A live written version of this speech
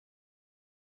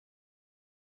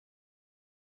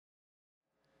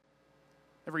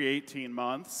Every 18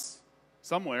 months,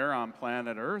 somewhere on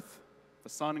planet Earth, the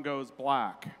sun goes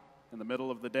black in the middle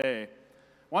of the day.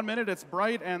 1 minute it's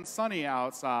bright and sunny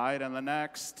outside, and the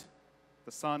next,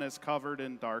 the sun is covered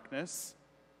in darkness.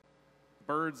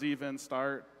 Birds even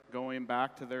start going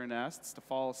back to their nests to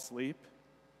fall asleep.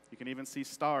 You can even see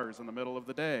stars in the middle of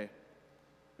the day.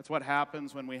 That's what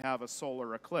happens when we have a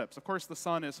solar eclipse. Of course, the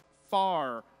sun is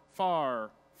far,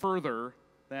 far further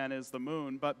than is the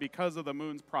moon, but because of the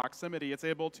moon's proximity, it's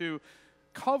able to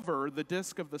cover the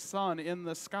disk of the sun in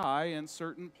the sky in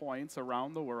certain points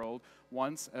around the world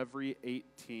once every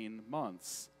 18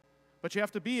 months. But you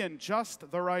have to be in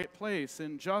just the right place,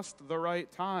 in just the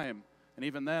right time, and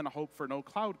even then hope for no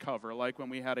cloud cover, like when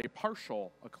we had a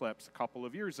partial eclipse a couple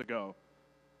of years ago.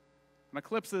 An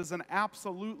eclipse is an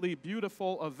absolutely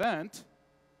beautiful event,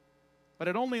 but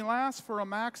it only lasts for a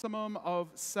maximum of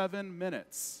 7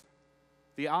 minutes.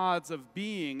 The odds of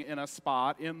being in a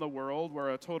spot in the world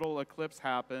where a total eclipse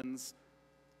happens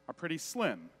are pretty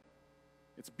slim.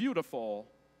 It's beautiful,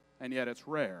 and yet it's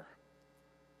rare.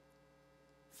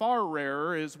 Far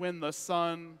rarer is when the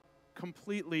sun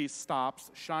completely stops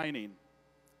shining.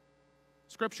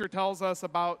 Scripture tells us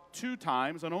about 2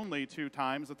 times, and only 2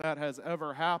 times, that has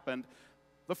ever happened.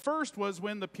 The first was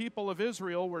when the people of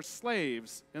Israel were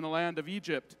slaves in the land of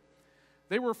Egypt.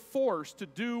 They were forced to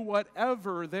do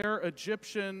whatever their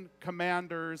Egyptian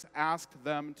commanders asked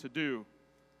them to do.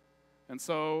 And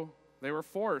so they were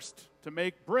forced to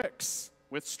make bricks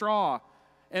with straw.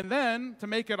 And then, to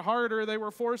make it harder, they were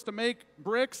forced to make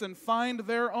bricks and find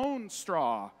their own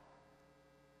straw.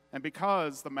 And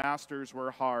because the masters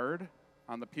were hard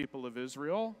on the people of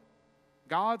Israel,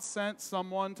 God sent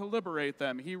someone to liberate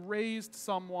them. He raised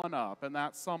someone up, and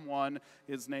that someone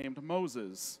is named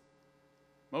Moses.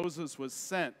 Moses was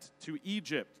sent to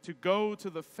Egypt to go to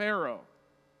the Pharaoh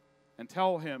and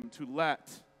tell him to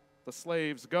let the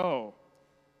slaves go.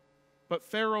 But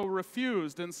Pharaoh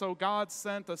refused, and so God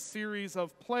sent a series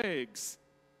of plagues,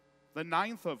 the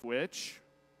 9th of which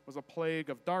was a plague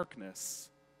of darkness.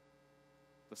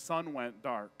 The sun went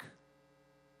dark.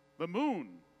 The moon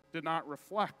did not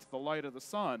reflect the light of the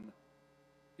sun.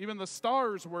 Even the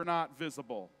stars were not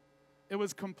visible. It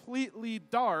was completely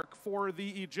dark for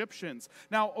the Egyptians.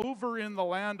 Now, over in the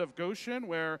land of Goshen,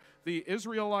 where the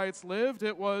Israelites lived,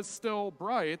 it was still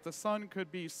bright. The sun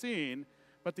could be seen,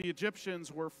 but the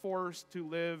Egyptians were forced to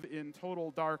live in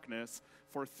total darkness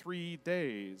for 3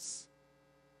 days.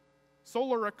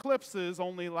 Solar eclipses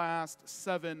only last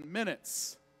 7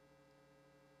 minutes,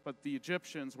 but the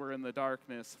Egyptians were in the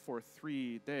darkness for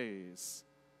 3 days.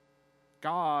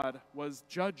 God was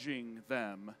judging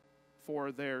them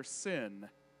for their sin,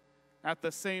 at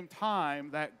the same time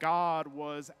that God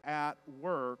was at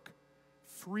work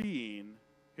freeing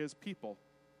his people.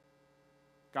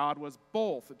 God was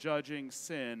both judging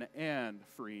sin and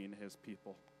freeing his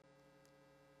people.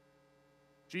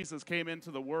 Jesus came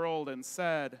into the world and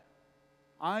said,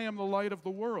 "I am the light of the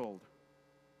world.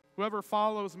 Whoever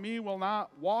follows me will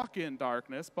not walk in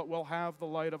darkness, but will have the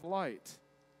light of light."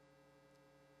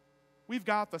 We've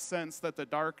got the sense that the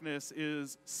darkness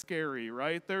is scary,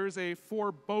 right? There's a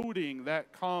foreboding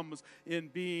that comes in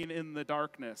being in the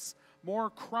darkness. More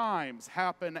crimes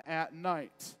happen at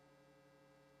night.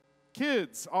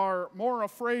 Kids are more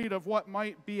afraid of what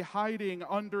might be hiding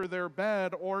under their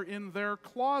bed or in their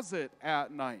closet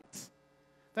at night.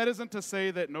 That isn't to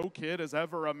say that no kid has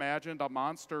ever imagined a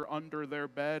monster under their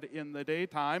bed in the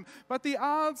daytime, but the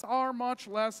odds are much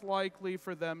less likely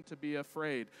for them to be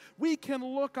afraid. We can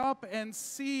look up and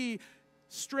see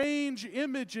strange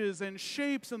images and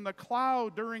shapes in the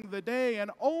cloud during the day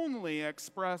and only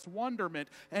express wonderment,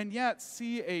 and yet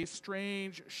see a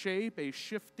strange shape, a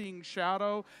shifting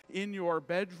shadow in your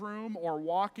bedroom or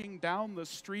walking down the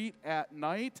street at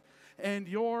night, and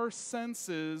your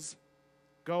senses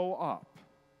go up.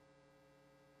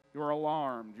 You're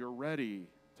alarmed, you're ready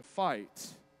to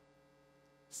fight.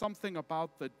 Something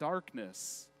about the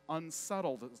darkness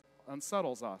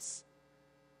unsettles us.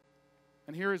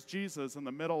 And here is Jesus in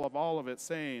the middle of all of it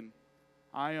saying,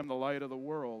 "I am the light of the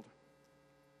world."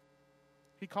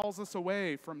 He calls us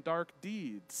away from dark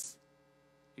deeds.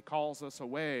 He calls us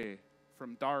away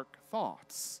from dark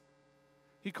thoughts.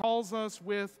 He calls us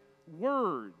with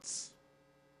words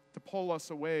to pull us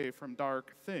away from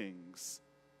dark things.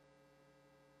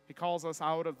 He calls us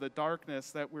out of the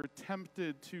darkness that we're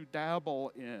tempted to dabble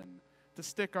in, to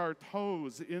stick our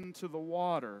toes into the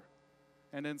water,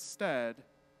 and instead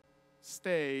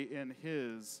stay in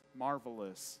his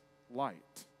marvelous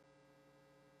light.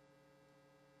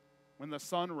 When the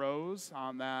sun rose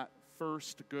on that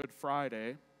first Good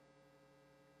Friday,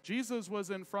 Jesus was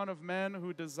in front of men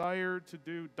who desired to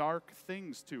do dark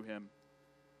things to him.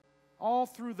 All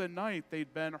through the night,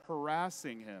 they'd been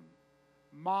harassing him,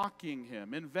 mocking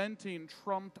him, inventing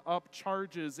trumped-up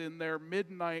charges in their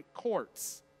midnight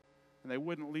courts. And they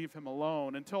wouldn't leave him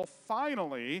alone until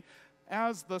finally,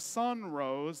 as the sun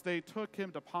rose, they took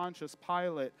him to Pontius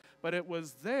Pilate. But it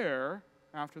was there,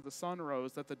 after the sun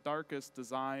rose, that the darkest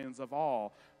designs of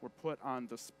all were put on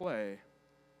display.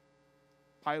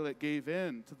 Pilate gave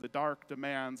in to the dark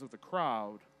demands of the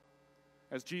crowd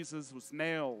as Jesus was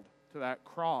nailed to that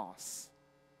cross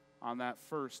on that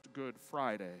first Good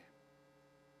Friday.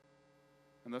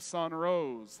 And the sun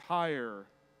rose higher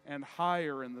and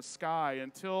higher in the sky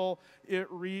until it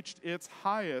reached its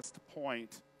highest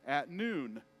point at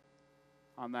noon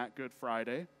on that Good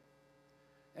Friday.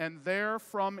 And there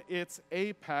from its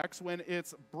apex, when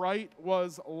its bright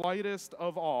was lightest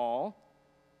of all,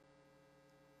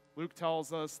 Luke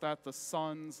tells us that the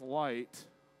sun's light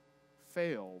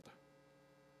failed.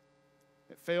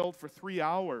 It failed for 3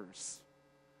 hours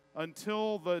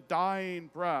until the dying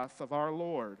breath of our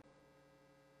Lord.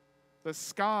 The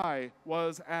sky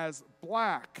was as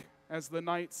black as the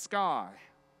night sky.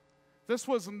 This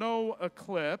was no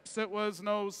eclipse. It was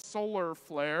no solar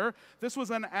flare. This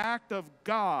was an act of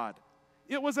God.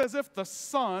 It was as if the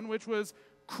sun, which was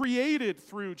created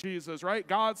through Jesus, right?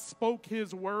 God spoke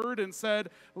his word and said,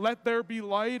 "Let there be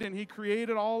light," and he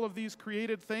created all of these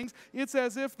created things. It's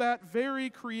as if that very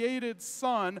created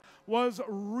sun was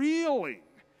reeling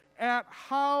at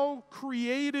how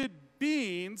created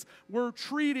beings were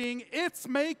treating its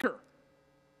maker.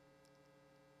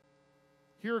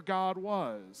 Here God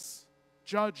was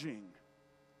judging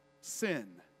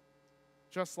sin,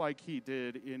 just like he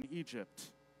did in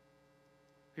Egypt.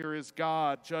 Here is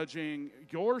God judging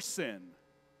your sin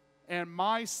and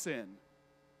my sin.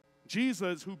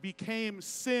 Jesus, who became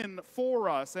sin for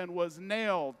us and was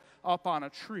nailed up on a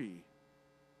tree.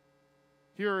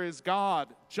 Here is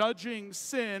God judging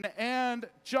sin, and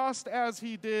just as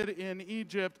he did in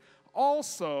Egypt,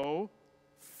 also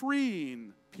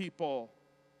freeing people.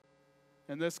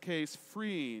 In this case,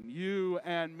 freeing you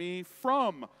and me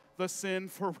from the sin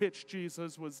for which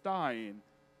Jesus was dying,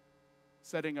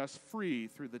 setting us free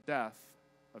through the death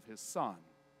of his Son.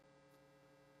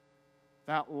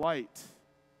 That light,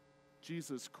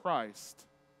 Jesus Christ,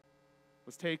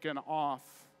 was taken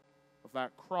off of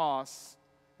that cross.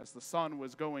 As the sun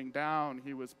was going down,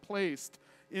 he was placed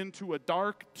into a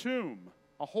dark tomb,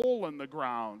 a hole in the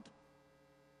ground.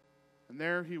 And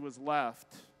there he was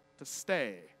left to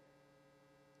stay,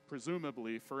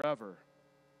 presumably forever.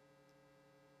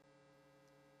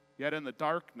 Yet in the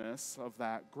darkness of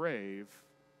that grave,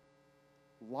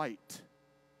 light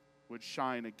would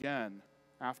shine again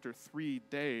after 3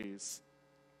 days.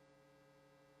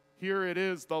 Here it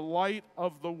is, the light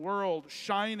of the world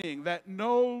shining that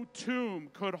no tomb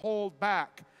could hold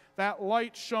back. That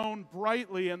light shone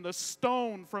brightly, and the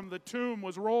stone from the tomb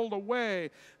was rolled away.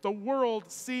 The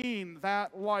world seeing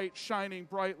that light shining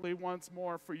brightly once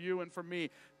more for you and for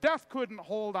me. Death couldn't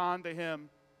hold on to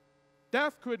him.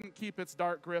 Death couldn't keep its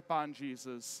dark grip on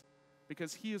Jesus,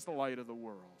 because he is the light of the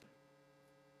world.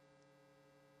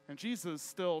 And Jesus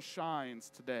still shines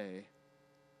today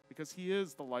because he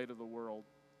is the light of the world.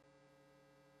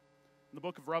 In the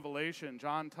book of Revelation,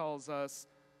 John tells us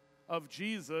of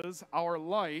Jesus, our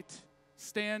light,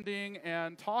 standing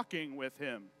and talking with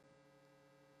him.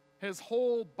 His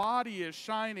whole body is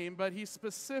shining, but he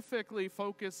specifically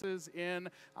focuses in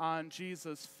on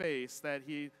Jesus' face that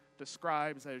he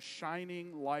describes as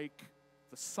shining like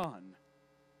the sun.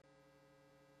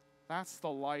 That's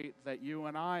the light that you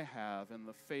and I have in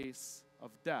the face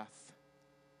of death.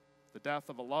 The death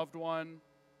of a loved one,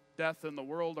 death in the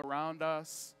world around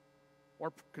us,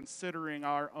 or considering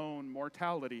our own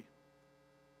mortality.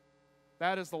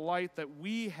 That is the light that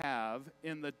we have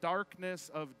in the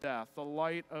darkness of death, the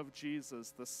light of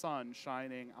Jesus, the sun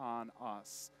shining on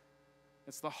us.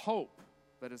 It's the hope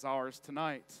that is ours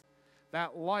tonight.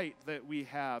 That light that we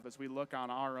have as we look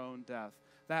on our own death.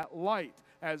 That light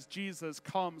as Jesus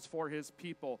comes for his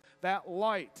people. That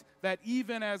light that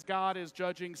even as God is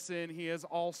judging sin, he is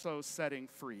also setting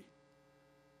free.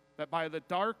 That by the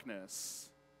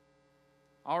darkness,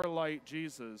 our light,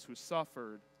 Jesus, who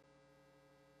suffered,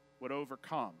 would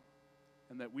overcome,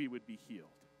 and that we would be healed.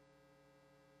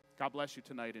 God bless you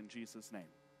tonight in Jesus' name.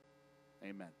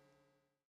 Amen.